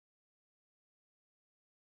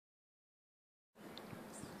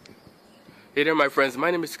Hey there my friends,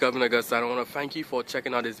 my name is Kelvin Augusta and I want to thank you for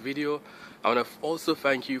checking out this video. I want to also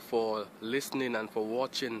thank you for listening and for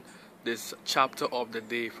watching this chapter of the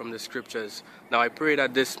day from the scriptures. Now I pray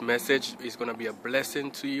that this message is going to be a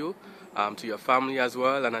blessing to you, to your family as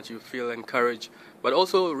well, and that you feel encouraged. But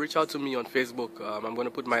also reach out to me on Facebook. I'm going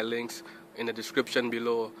to put my links in the description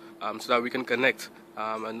below so that we can connect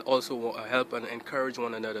and also help and encourage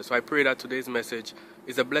one another. So I pray that today's message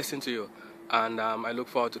is a blessing to you. And I look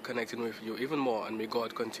forward to connecting with you even more, and may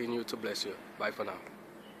God continue to bless you. Bye for now.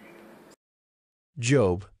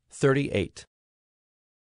 Job 38.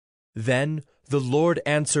 Then the Lord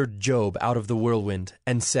answered Job out of the whirlwind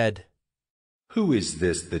and said, Who is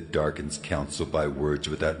this that darkens counsel by words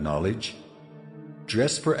without knowledge?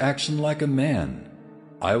 Dress for action like a man.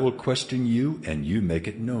 I will question you, and you make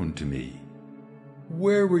it known to me.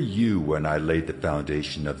 Where were you when I laid the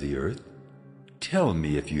foundation of the earth? Tell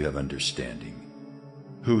me if you have understanding.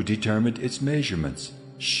 Who determined its measurements?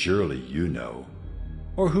 Surely you know.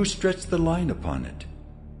 Or who stretched the line upon it?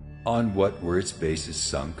 On what were its bases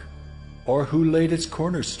sunk? Or who laid its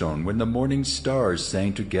cornerstone when the morning stars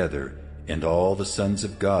sang together, and all the sons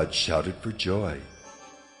of God shouted for joy?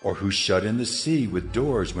 Or who shut in the sea with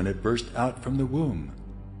doors when it burst out from the womb?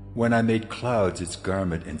 When I made clouds its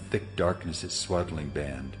garment and thick darkness its swaddling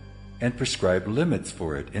band, and prescribed limits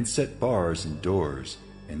for it, and set bars and doors,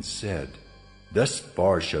 and said, Thus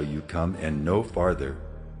far shall you come, and no farther,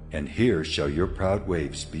 and here shall your proud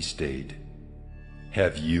waves be stayed.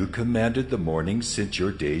 Have you commanded the morning since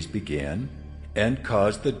your days began, and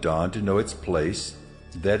caused the dawn to know its place,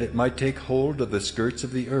 that it might take hold of the skirts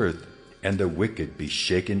of the earth, and the wicked be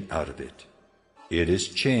shaken out of it? It is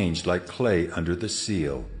changed like clay under the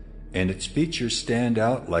seal, and its features stand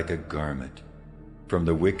out like a garment. From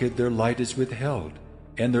the wicked their light is withheld,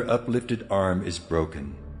 and their uplifted arm is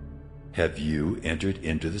broken. Have you entered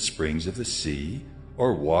into the springs of the sea,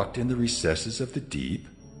 or walked in the recesses of the deep?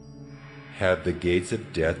 Have the gates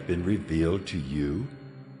of death been revealed to you,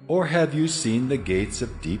 or have you seen the gates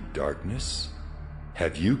of deep darkness?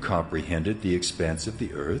 Have you comprehended the expanse of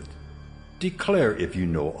the earth? Declare if you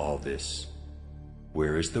know all this.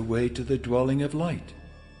 Where is the way to the dwelling of light?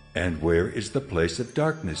 And where is the place of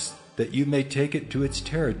darkness, that you may take it to its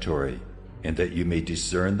territory, and that you may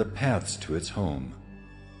discern the paths to its home?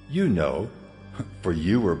 You know, for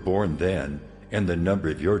you were born then, and the number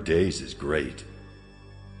of your days is great.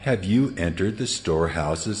 Have you entered the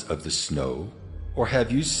storehouses of the snow, or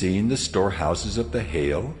have you seen the storehouses of the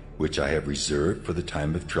hail, which I have reserved for the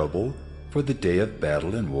time of trouble, for the day of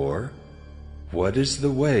battle and war? What is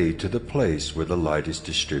the way to the place where the light is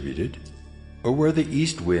distributed, or where the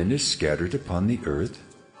east wind is scattered upon the earth?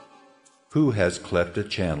 Who has cleft a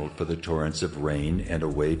channel for the torrents of rain, and a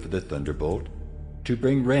way for the thunderbolt, to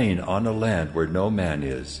bring rain on a land where no man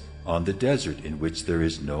is, on the desert in which there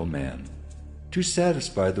is no man, to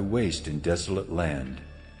satisfy the waste and desolate land,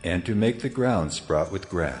 and to make the ground sprout with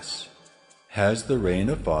grass? Has the rain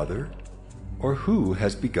a father? Or who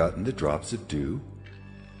has begotten the drops of dew?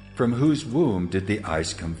 From whose womb did the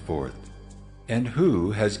ice come forth? And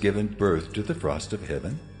who has given birth to the frost of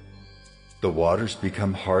heaven? The waters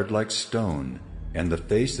become hard like stone, and the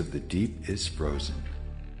face of the deep is frozen.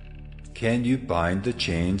 Can you bind the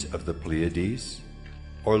chains of the Pleiades,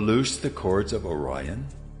 or loose the cords of Orion?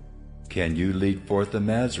 Can you lead forth the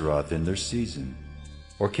Mazzaroth in their season,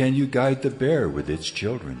 or can you guide the bear with its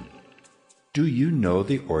children? Do you know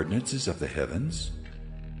the ordinances of the heavens?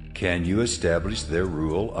 Can you establish their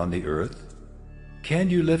rule on the earth? Can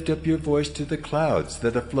you lift up your voice to the clouds,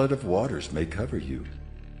 that a flood of waters may cover you?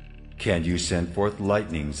 Can you send forth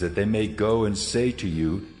lightnings, that they may go and say to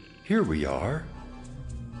you, Here we are?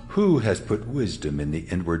 Who has put wisdom in the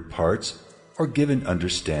inward parts, or given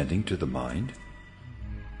understanding to the mind?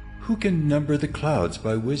 Who can number the clouds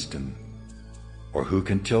by wisdom? Or who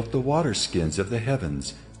can tilt the water skins of the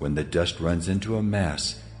heavens, when the dust runs into a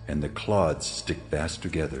mass, and the clods stick fast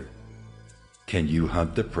together? Can you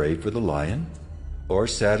hunt the prey for the lion, or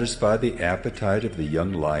satisfy the appetite of the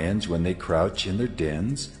young lions when they crouch in their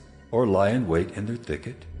dens, or lie in wait in their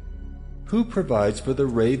thicket? Who provides for the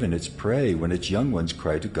raven its prey when its young ones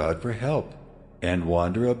cry to God for help, and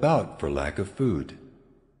wander about for lack of food?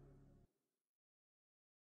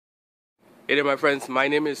 Hey there my friends, my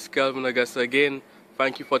name is Kelvin Augusta again.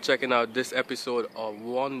 Thank you for checking out this episode of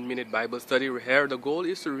 1 Minute Bible Study. Here the goal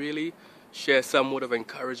is to really share some word of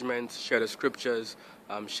encouragement, share the scriptures,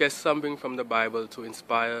 share something from the Bible to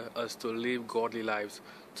inspire us to live godly lives,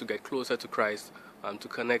 to get closer to Christ, to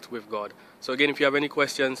connect with God. So again, if you have any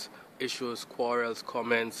questions, issues, quarrels,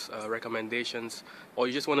 comments, recommendations, or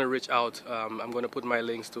you just want to reach out, I'm going to put my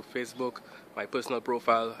links to Facebook, my personal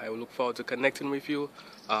profile. I will look forward to connecting with you,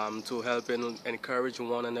 to help and encourage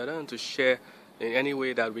one another and to share in any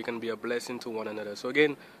way that we can be a blessing to one another. So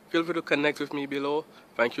again, feel free to connect with me below.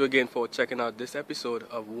 Thank you again for checking out this episode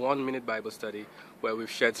of 1 Minute Bible Study, where we've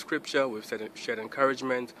shared scripture, we've shared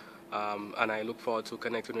encouragement, and I look forward to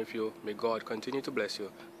connecting with you. May God continue to bless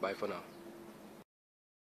you. Bye for now.